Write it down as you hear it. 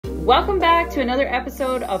Welcome back to another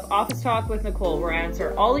episode of Office Talk with Nicole, where I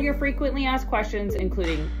answer all of your frequently asked questions,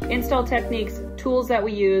 including install techniques, tools that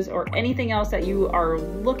we use, or anything else that you are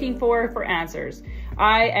looking for answers.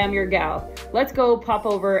 I am your gal. Let's go pop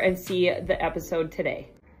over and see the episode today.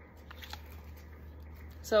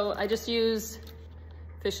 So I just used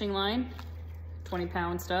fishing line,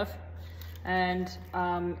 20-pound stuff. And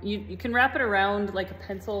you can wrap it around like a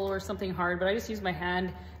pencil or something hard, but I just use my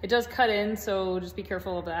hand. It does cut in, so just be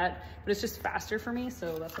careful of that. But it's just faster for me,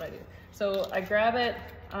 so that's what I do. So I grab it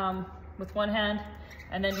with one hand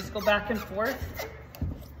and then just go back and forth.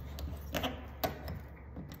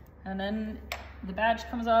 And then the badge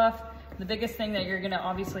comes off. The biggest thing that you're gonna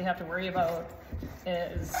obviously have to worry about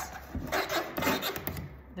is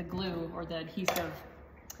the glue or the adhesive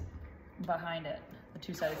behind it, the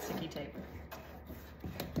two-sided sticky tape.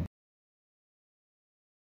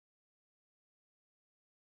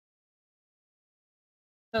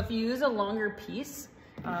 So if you use a longer piece,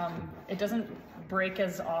 it doesn't break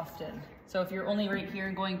as often. So if you're only right here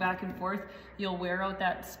and going back and forth, you'll wear out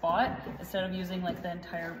that spot instead of using like the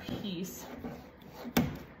entire piece.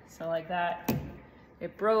 So like that,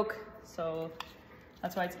 it broke. So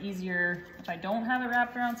that's why it's easier if I don't have it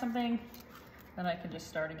wrapped around something, then I can just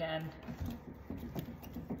start again.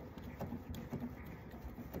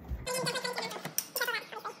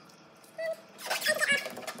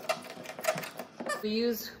 We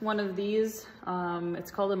use one of these,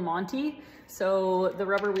 it's called a Monty. So the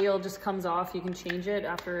rubber wheel just comes off. You can change it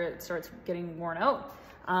after it starts getting worn out.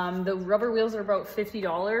 The rubber wheels are about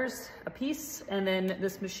 $50 a piece, and then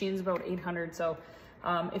this machine's about $800. So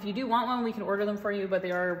if you do want one, we can order them for you, but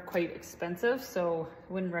they are quite expensive. So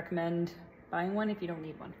I wouldn't recommend buying one if you don't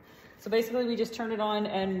need one. So basically we just turn it on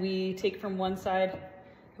and we take from one side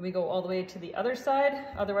and we go all the way to the other side.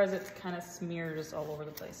 Otherwise it kind of smears all over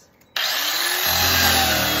the place.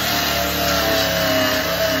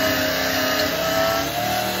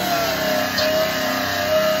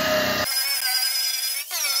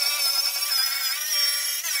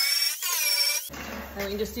 And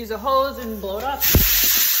we can just use a hose and blow it up.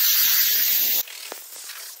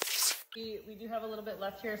 We do have a little bit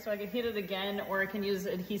left here, so I can hit it again, or I can use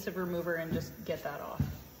adhesive remover and just get that off.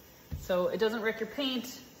 So it doesn't wreck your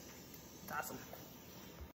paint. It's awesome.